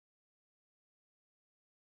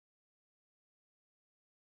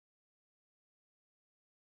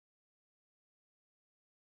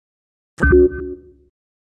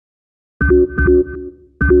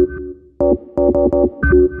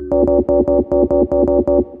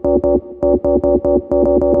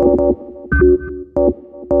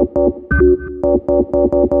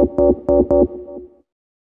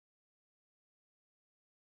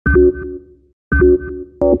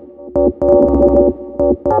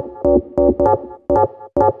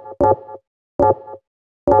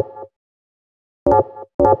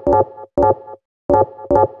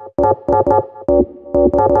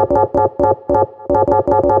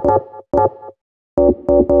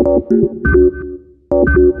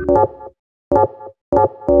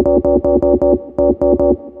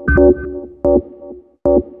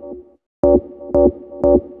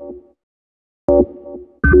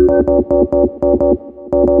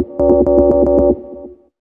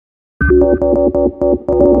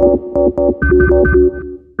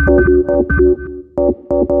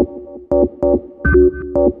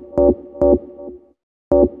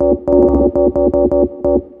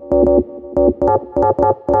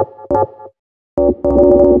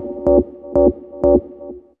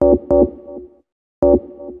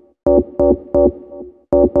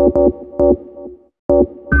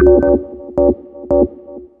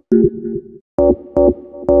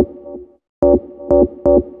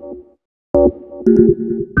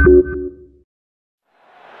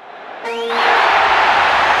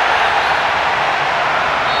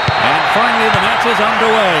Finally, the match is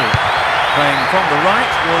underway. Playing from the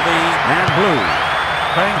right will be Man Blue.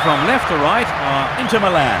 Playing from left to right are Inter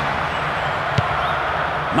Milan.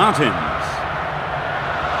 Martins.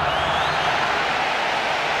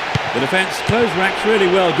 The defence closed ranks really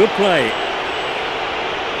well. Good play.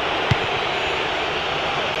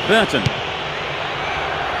 Burton.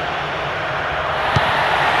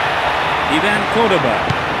 Ivan Cordoba.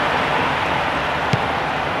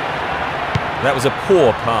 That was a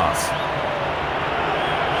poor pass.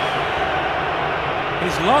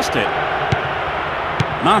 He's lost it.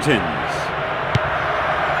 Martins.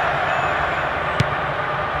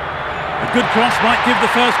 A good cross might give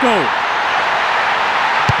the first goal.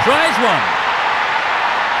 Tries one.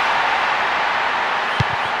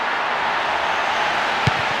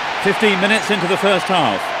 "15 minutes into the first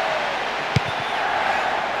half.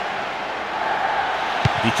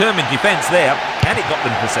 Determined defence there, and it got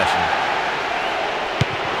them possession.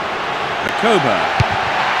 Koba.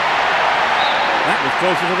 That was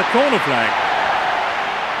closer to the corner flag.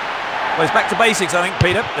 Well, it's back to basics, I think,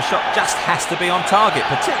 Peter. The shot just has to be on target,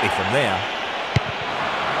 particularly from there.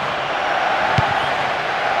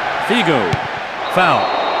 Figo. Foul.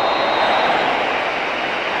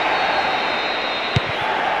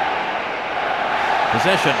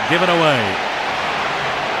 Possession given away.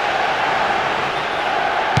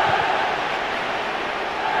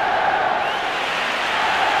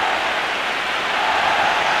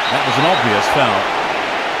 That was an obvious foul.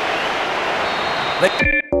 They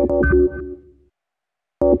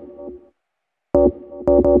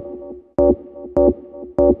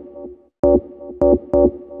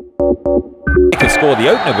could score the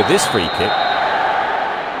opener with this free kick.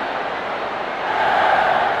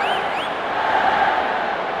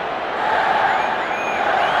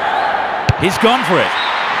 He's gone for it.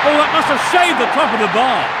 Oh, that must have shaved the top of the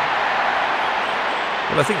bar.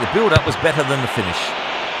 Well, I think the build-up was better than the finish.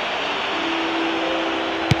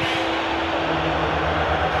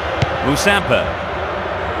 Musampa.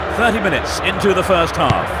 30 minutes into the first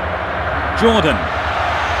half. Jordan.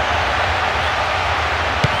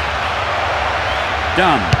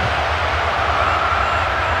 Done.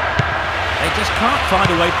 They just can't find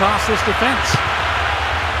a way past this defence.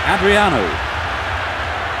 Adriano.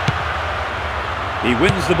 He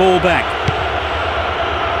wins the ball back.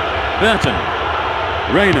 Burton.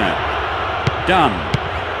 Rayner. Dunn.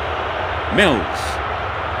 Mills.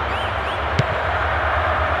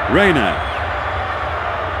 Rayner.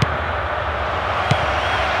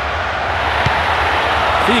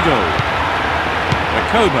 Figo.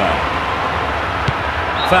 Koba.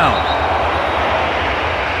 Foul.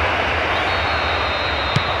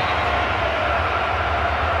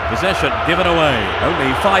 Possession given away.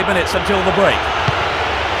 Only 5 minutes until the break.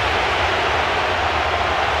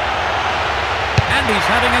 And he's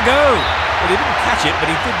having a go. Well, he didn't catch it, but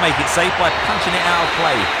he did make it safe by punching it out of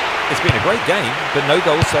play. It's been a great game, but no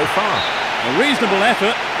goals so far. A reasonable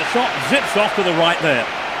effort. The shot zips off to the right there.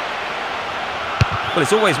 Well,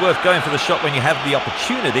 it's always worth going for the shot when you have the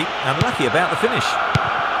opportunity, and lucky about the finish.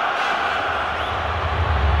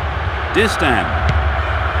 Distan.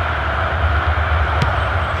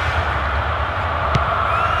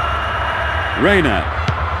 Rayner.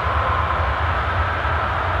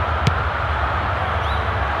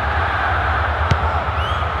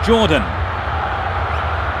 Jordan.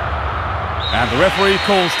 And the referee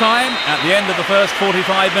calls time at the end of the first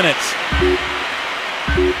 45 minutes.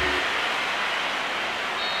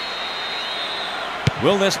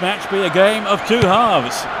 Will this match be a game of two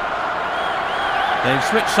halves? They've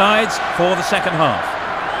switched sides for the second half.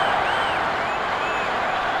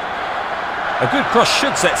 A good cross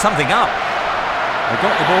should set something up. They've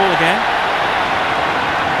got the ball again.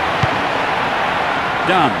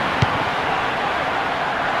 Dunn.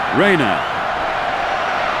 Rayner.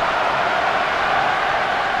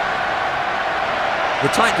 The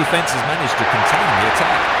tight defence has managed to contain the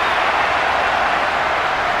attack.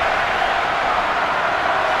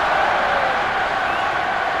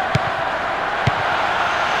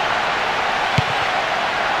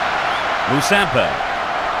 Musampa.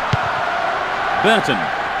 Burton.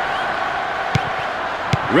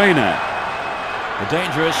 Rayner. The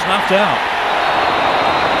danger is snuffed out.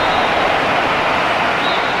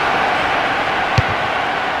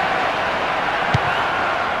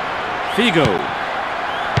 Figo.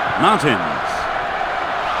 Martins.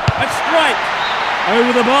 A strike!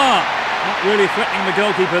 Over the bar. Not really threatening the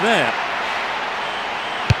goalkeeper there.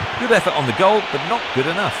 Good effort on the goal, but not good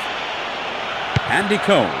enough. Andy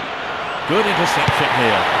Cole. Good interception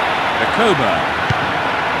here. Akoba.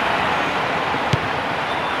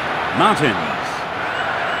 Martins.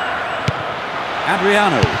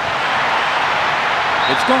 Adriano.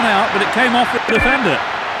 It's gone out, but it came off the defender.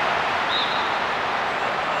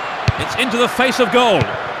 It's into the face of goal.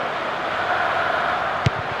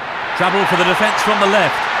 Trouble for the defence from the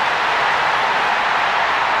left.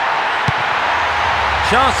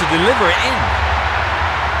 Chance to deliver it in.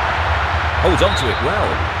 Holds on to it well.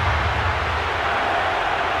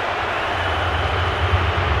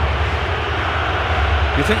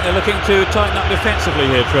 You think they're looking to tighten up defensively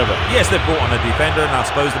here, Trevor? Yes, they've brought on a defender, and I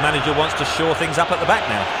suppose the manager wants to shore things up at the back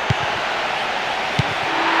now.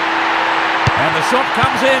 And the shot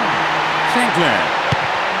comes in. Sinclair.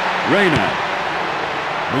 Rayner.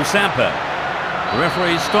 Musampa. The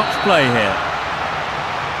referee stops play here.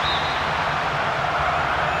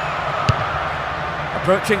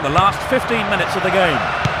 Approaching the last 15 minutes of the game.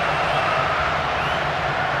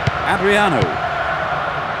 Adriano.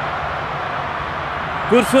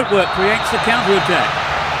 Good footwork creates the counter-attack.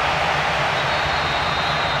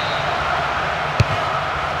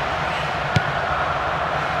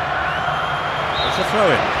 It's a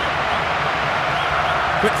throw-in.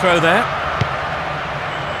 Quick throw there.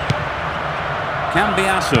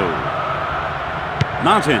 Cambiasso.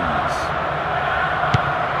 Martins.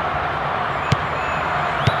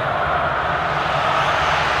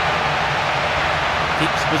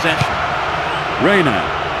 Keeps possession. Rayner.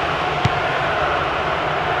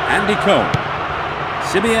 Andy Cole.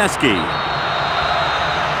 Sibierski.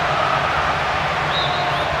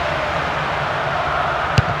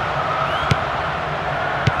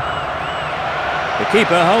 The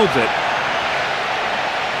keeper holds it.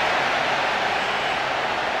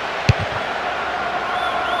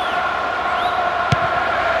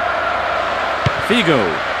 Figo.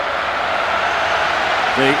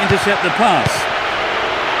 They intercept the pass.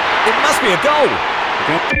 It must be a goal.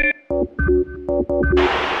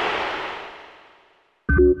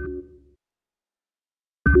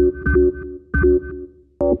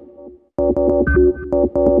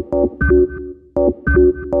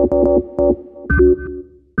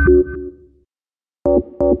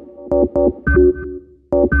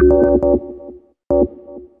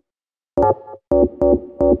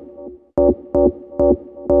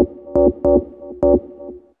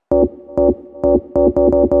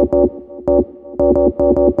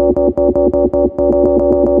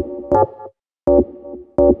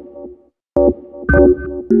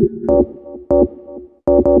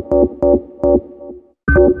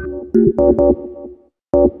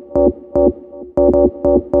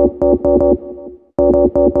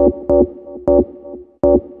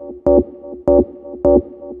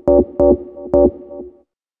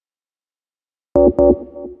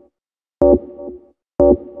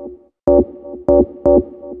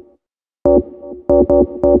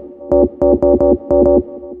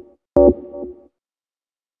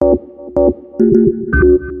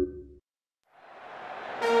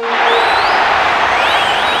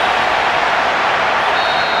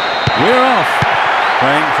 We're off.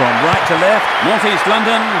 Playing from right to left, North East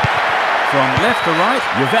London. From left to right,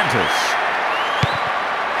 Juventus.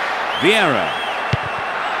 Vieira.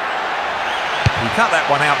 He cut that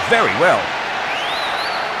one out very well.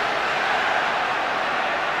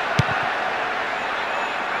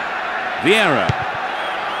 Vieira.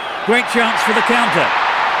 Great chance for the counter.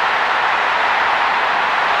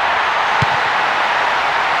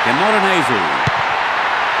 Camoranesi.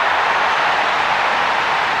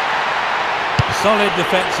 Solid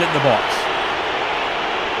defence in the box.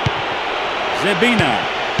 Zebina.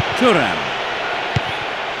 Thuram.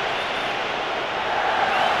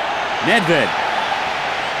 Nedved.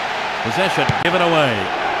 Possession given away.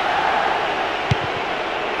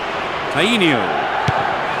 Tainio.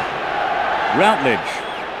 Routledge.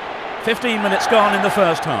 15 minutes gone in the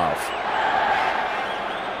first half.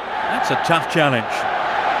 That's a tough challenge.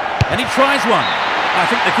 And he tries one. I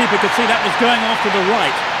think the keeper could see that was going off to the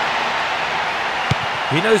right.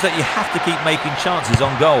 He knows that you have to keep making chances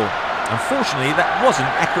on goal. Unfortunately, that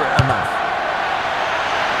wasn't accurate enough.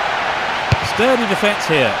 Sturdy defence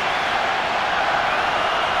here.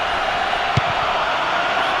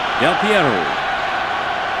 Del Piero.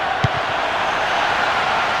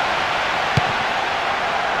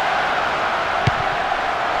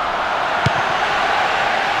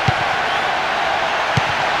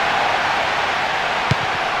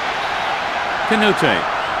 Canute.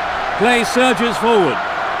 Play surges forward.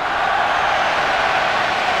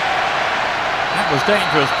 That was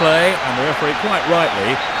dangerous play, and the referee quite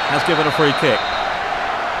rightly has given a free kick.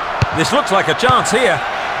 This looks like a chance here.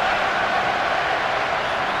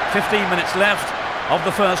 15 minutes left of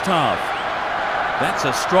the first half. That's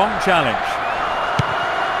a strong challenge.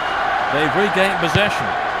 They've regained possession.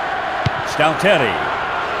 Stalteri.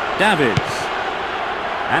 Davids.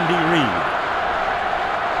 Andy Reid.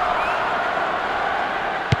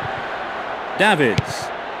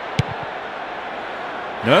 Davids.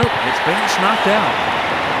 No, it's been snuffed out.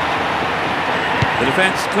 The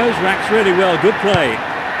defence closed ranks really well. Good play.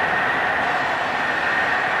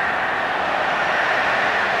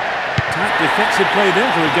 Tight defensive play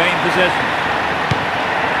there to regain possession.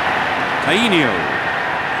 Tainio.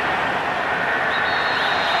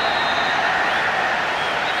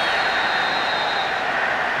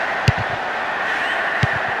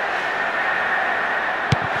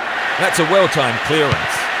 That's a well-timed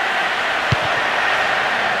clearance.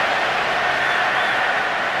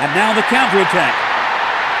 And now the counter-attack.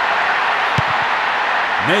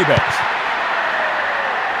 Nabet.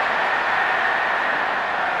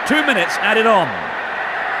 2 minutes added on.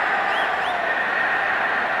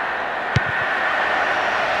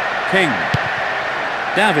 King.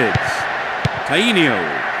 Davids. Tainio.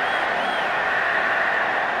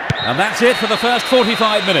 And that's it for the first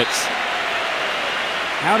 45 minutes.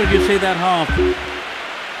 How did you see that half?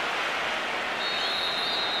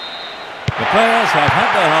 The players have had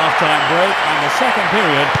their half-time break and the second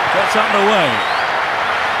period gets underway.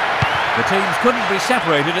 The teams couldn't be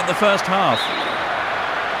separated in the first half.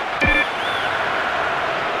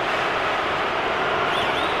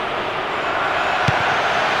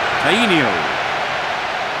 Tainio.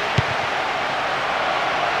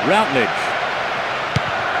 Routledge.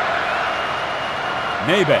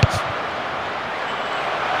 Nabet.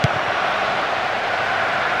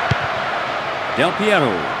 Del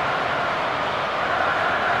Piero.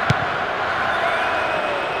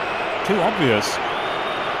 Too obvious.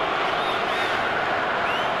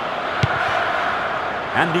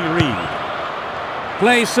 Andy Reid.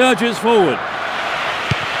 Play surges forward.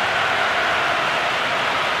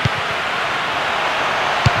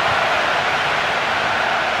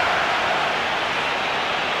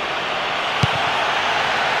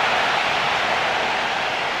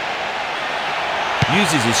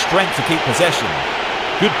 Uses his strength to keep possession.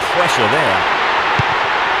 Good pressure there.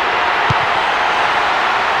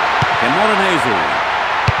 Camoranesi.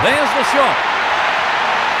 There's the shot.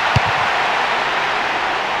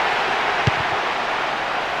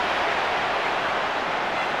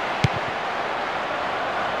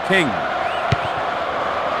 King.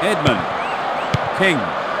 Edmund. King.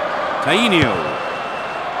 Tainio.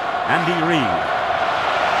 Andy Reid.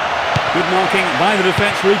 Good marking by the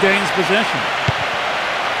defence, regains possession.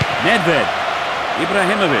 Nedved.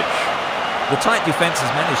 Ibrahimovic. The tight defence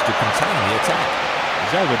has managed to contain the attack.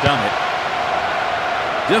 He's overdone it.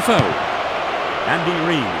 Defoe. Andy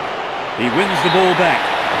Reid. He wins the ball back.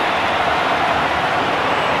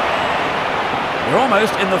 We're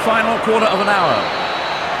almost in the final quarter of an hour.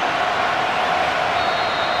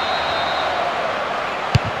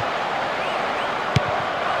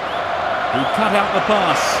 He cut out the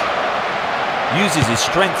pass. Uses his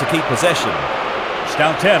strength to keep possession.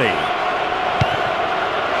 Stalteri.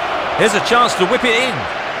 Here's a chance to whip it in.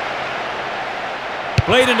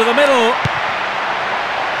 Played into the middle.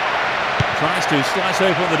 Tries to slice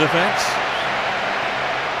open the defence.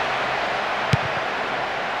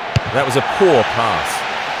 That was a poor pass.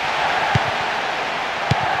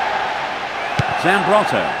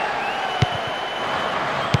 Zambrotta.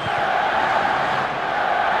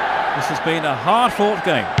 has been a hard-fought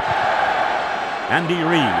game. Andy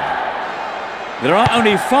Reid. There are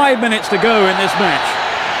only 5 minutes to go in this match.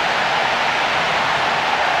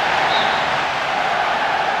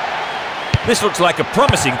 This looks like a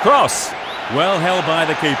promising cross. Well held by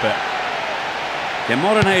the keeper.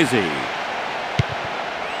 Camoranesi.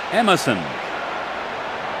 Emerson.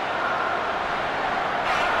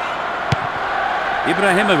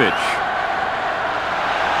 Ibrahimovic.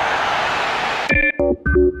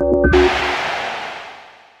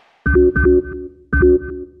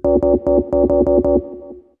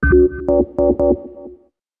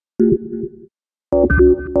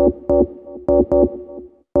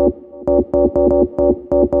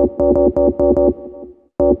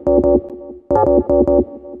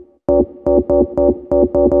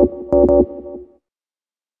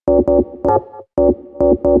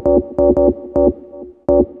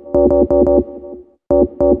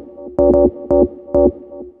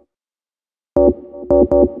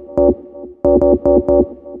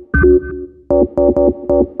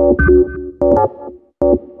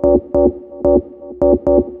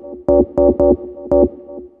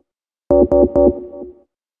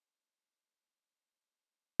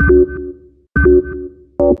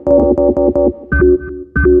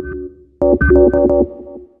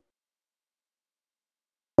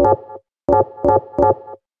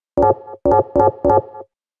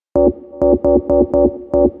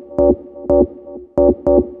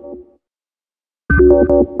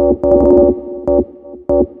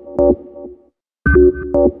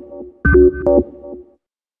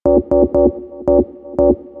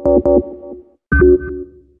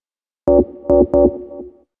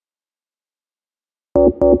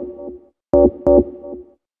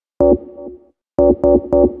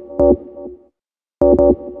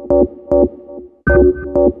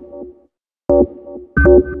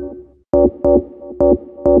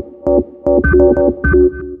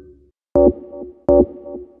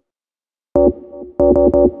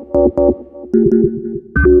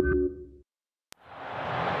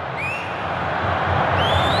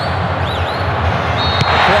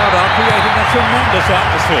 Tremendous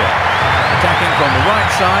atmosphere. Attacking from the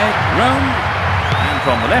right side, Rome, and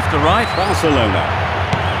from the left to right, Barcelona.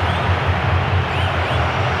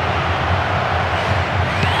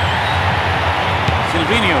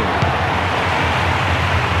 Silvinho.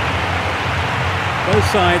 Both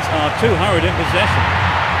sides are too hurried in possession.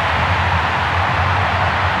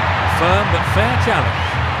 Firm but fair challenge.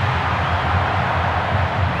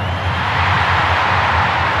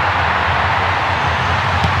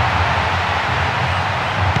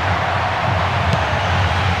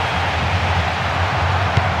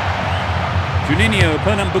 Juninho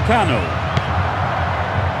Pernambucano.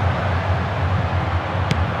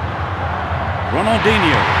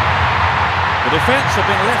 Ronaldinho. The defence have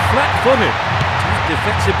been left flat-footed. Tight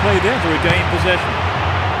defensive play there to regain possession.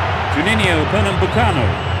 Juninho Pernambucano.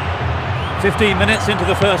 15 minutes into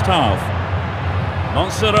the first half.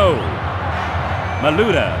 Montserrat.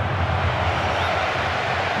 Malouda.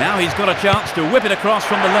 Now he's got a chance to whip it across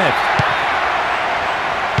from the left.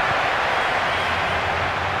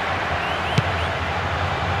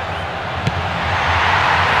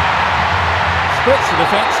 Splits the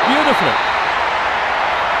defence beautifully.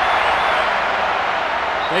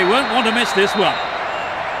 They won't want to miss this one.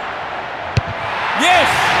 Yes!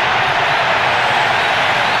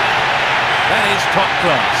 That is top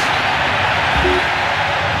class.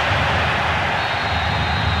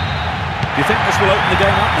 Do you think this will open the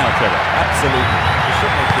game up now, Trevor? Absolutely. It should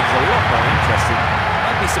make things a lot more interesting.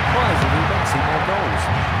 I'd be surprised if we don't see more goals.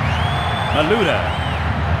 Malouda.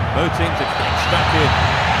 Both teams are getting stuck in.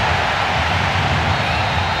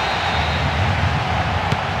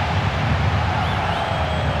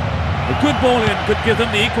 A good ball in could give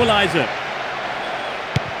them the equaliser.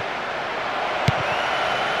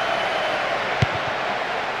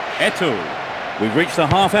 Eto'o. We've reached the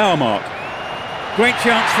half-hour mark. Great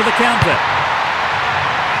chance for the counter.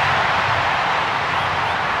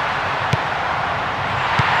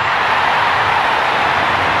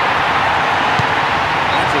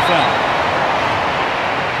 That's a foul.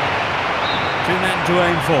 2 men to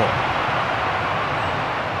aim for.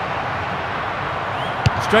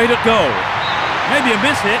 Straight at goal. Maybe a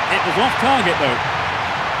miss hit. It was off target though.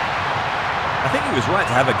 I think he was right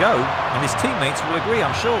to have a go, and his teammates will agree,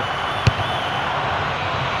 I'm sure.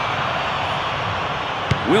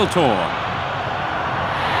 Wiltor.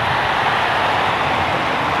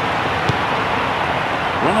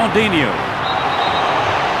 Ronaldinho.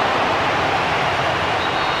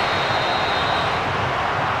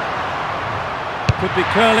 Could be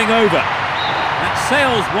curling over. That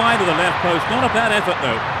sails wide of the left post. Not a bad effort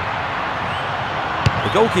though.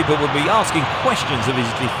 The goalkeeper will be asking questions of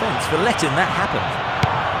his defence for letting that happen.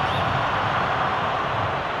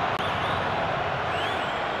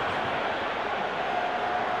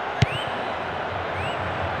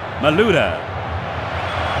 Malouda.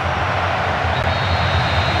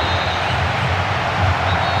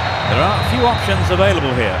 There are a few options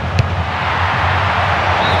available here.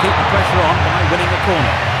 They keep the pressure on by winning the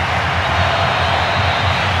corner.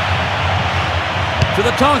 To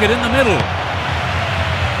the target in the middle.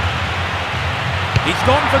 He's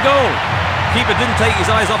gone for goal. Keeper didn't take his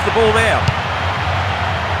eyes off the ball there.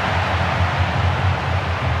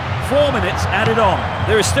 4 minutes added on.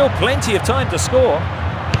 There is still plenty of time to score.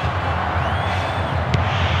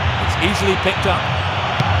 Easily picked up.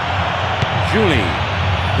 Julie.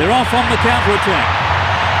 They're off on the counter-attack.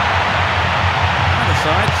 Either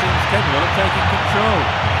side seems capable of taking control.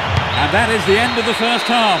 And that is the end of the first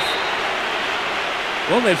half.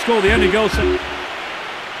 Well, they've scored the only goal. Suitably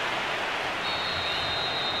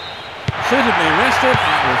rested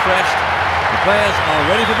and refreshed. The players are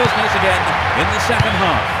ready for business again in the second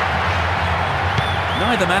half.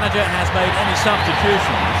 Neither manager has made any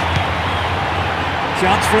substitutions.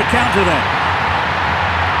 Chance for a counter then.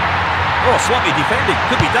 Oh, swampy defending.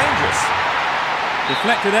 Could be dangerous.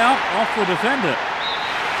 Deflected out off the defender.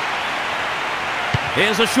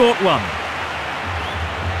 Here's a short one.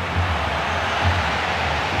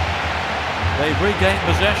 They've regained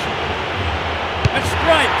possession. A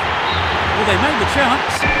strike! Well, they made the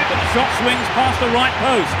chance, but the shot swings past the right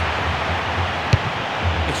post.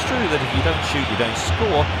 It's true that if you don't shoot, you don't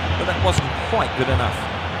score, but that wasn't quite good enough.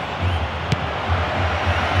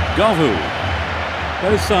 Govou.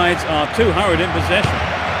 Both sides are too hurried in possession.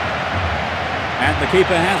 And the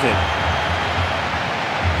keeper has it.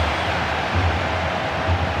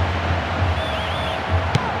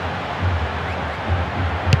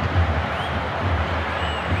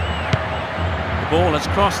 The ball has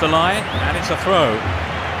crossed the line and it's a throw.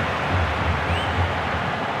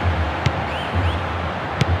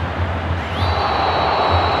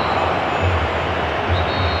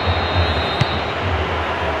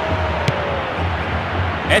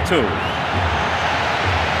 Eto'o.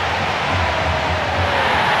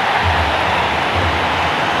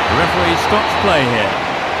 The referee stops play here.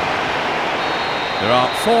 There are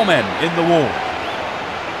 4 men in the wall.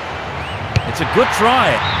 It's a good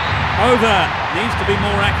try. Over. Needs to be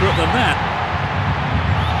more accurate than that.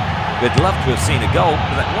 We'd love to have seen a goal,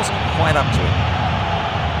 but that wasn't quite up to it.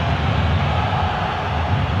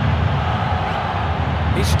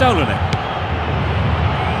 He's stolen it.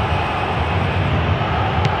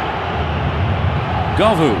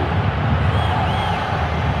 Govou.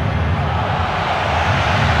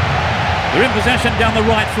 They're in possession down the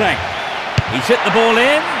right flank. He's hit the ball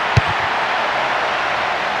in.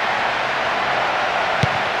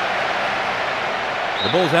 The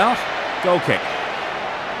ball's out. Goal kick.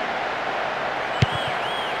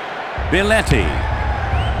 Belletti.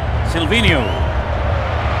 Silvinho.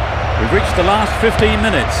 We've reached the last 15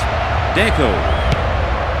 minutes. Deco.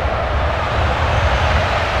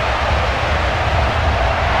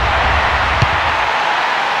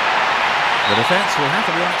 The defence will have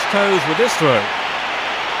to be on its toes with this throw.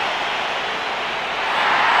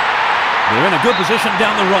 They're in a good position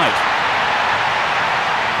down the right.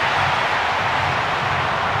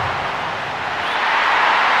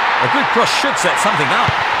 A good cross should set something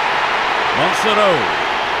up. Monserrat.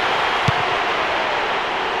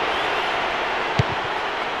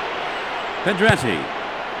 Pedretti.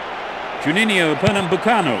 Juninho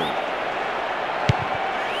Pernambucano.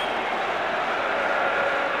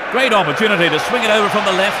 Great opportunity to swing it over from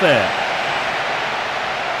the left there.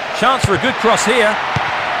 Chance for a good cross here.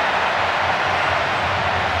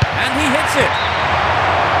 And he hits it.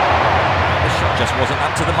 The shot just wasn't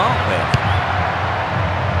up to the mark there.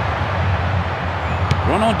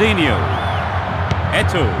 Ronaldinho.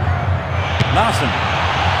 Eto'o. Larsen.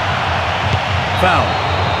 Foul.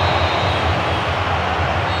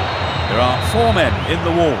 There are 4 men in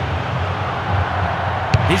the wall.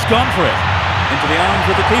 He's gone for it. Into the arms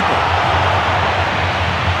of the keeper.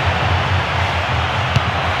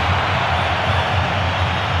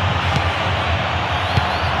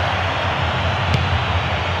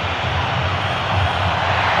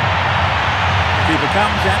 The keeper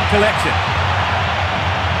comes and collects it.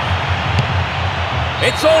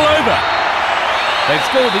 It's all over. They've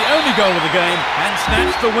scored the only goal of the game and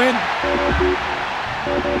snatched the win.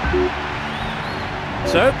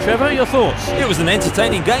 So, Trevor, your thoughts? It was an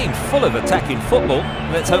entertaining game, full of attacking football.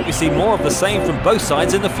 Let's hope we see more of the same from both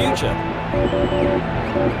sides in the future.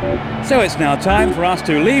 So it's now time for us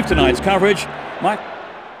to leave tonight's coverage. Mike.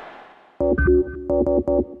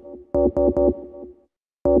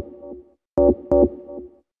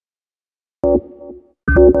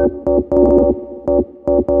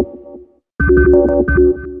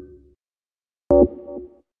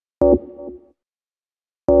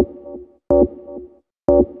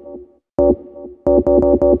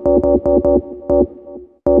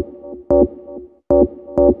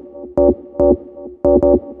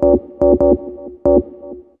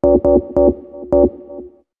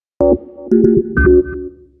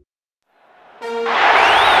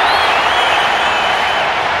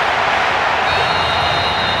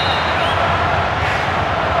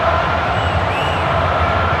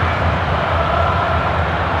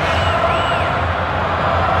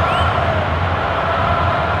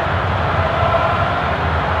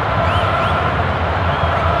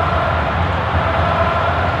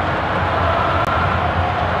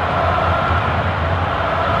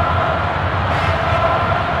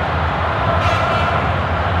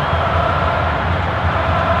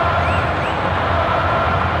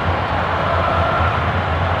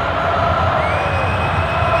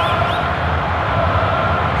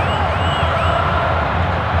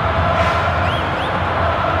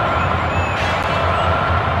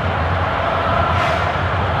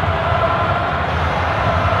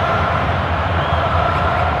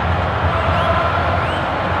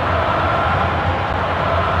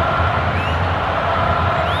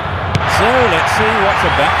 So let's see what's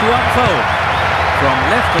about to unfold. From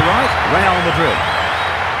left to right, Real Madrid.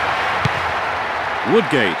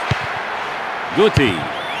 Woodgate. Guti.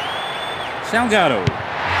 Salgado.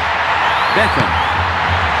 Beckham.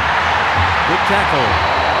 Good tackle.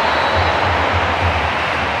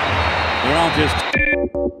 There are just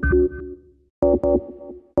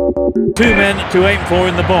two men to aim for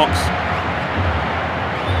in the box.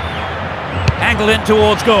 Angled in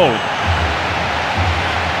towards goal.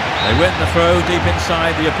 They win the throw deep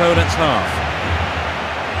inside the opponent's half.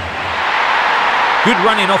 Good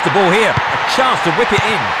running off the ball here. A chance to whip it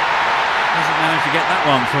in. Doesn't manage to get that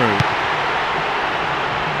one through.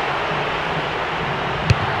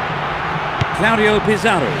 Claudio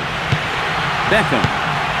Pizarro. Beckham.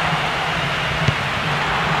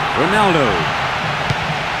 Ronaldo.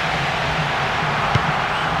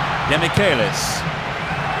 Demichelis.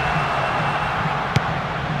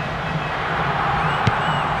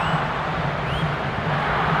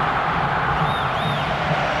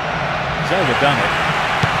 Overdone it.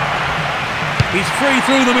 He's free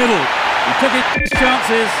through the middle. He took his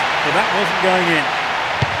chances, but that wasn't going in.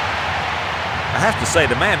 I have to say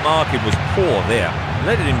the man marking was poor there.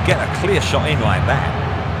 Letting him get a clear shot in like that.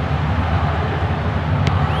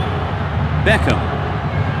 Beckham.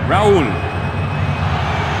 Raul.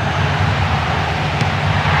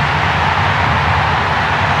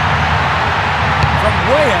 From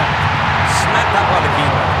way out. Snapped up by the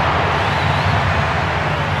keeper.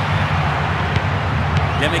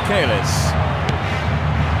 Demichelis.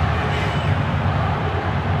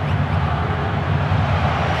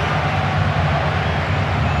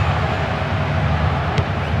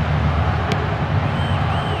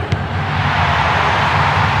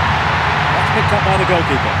 That's picked up by the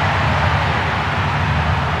goalkeeper.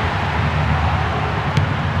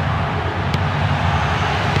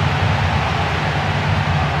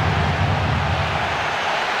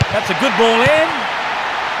 That's a good ball in.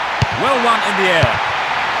 Well run in the air.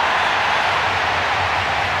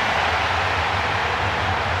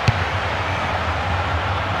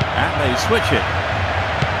 They switch it.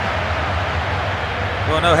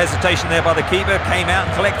 Well, no hesitation there by the keeper. Came out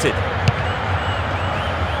and collected.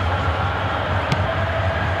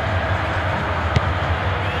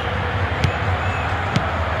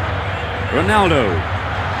 Ronaldo.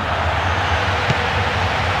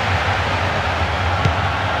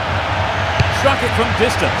 Struck it from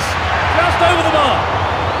distance. Just over the bar.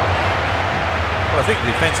 Well, I think the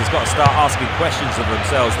defence has got to start asking questions of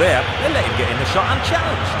themselves there. They let him get in the shot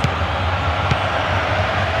unchallenged.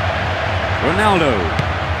 Ronaldo.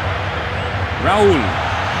 Raul.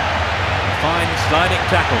 Fine sliding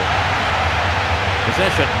tackle.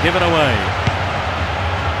 Possession given away.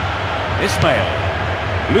 Ismail.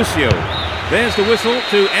 Lucio. There's the whistle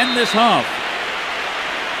to end this half.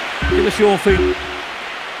 Give us your feet.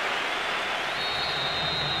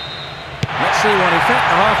 Let's see what effect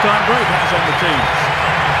the half-time break has on the teams.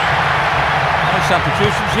 No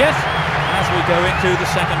substitutions yet as we go into the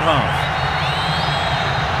second half.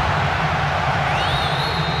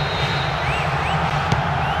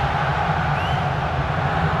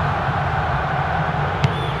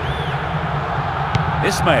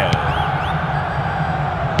 Ismail.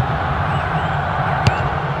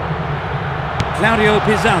 Claudio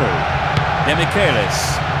Pizarro. Demichelis.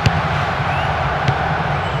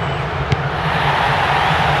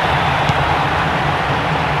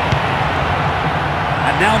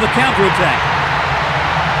 And now the counter-attack.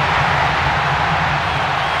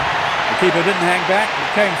 The keeper didn't hang back, but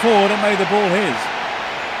came forward and made the ball his.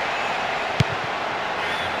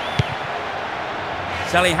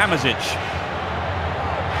 Salihamidzic.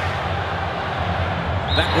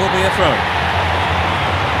 That will be a throw.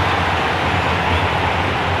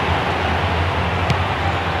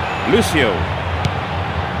 Lucio.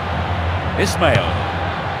 Ismail.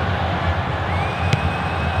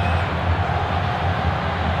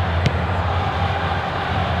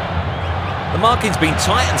 The marking's been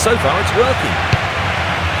tight and so far it's working.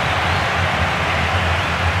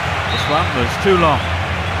 This one was too long.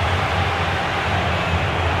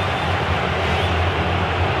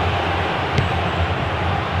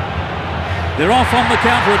 They're off on the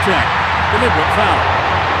counter-attack. Deliberate foul.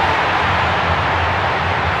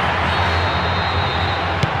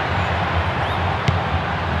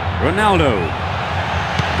 Ronaldo.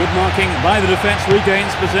 Good marking by the defence,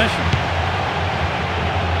 regains possession.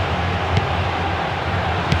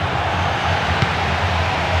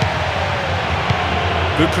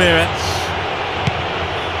 Good clearance.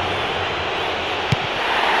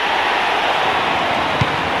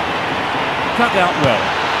 Cut out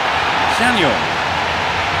well. Sanyo.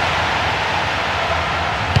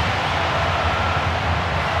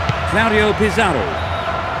 Claudio Pizarro.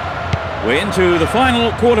 We're into the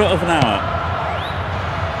final quarter of an hour.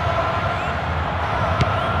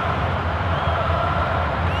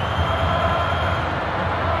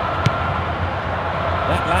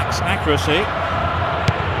 That lacks accuracy.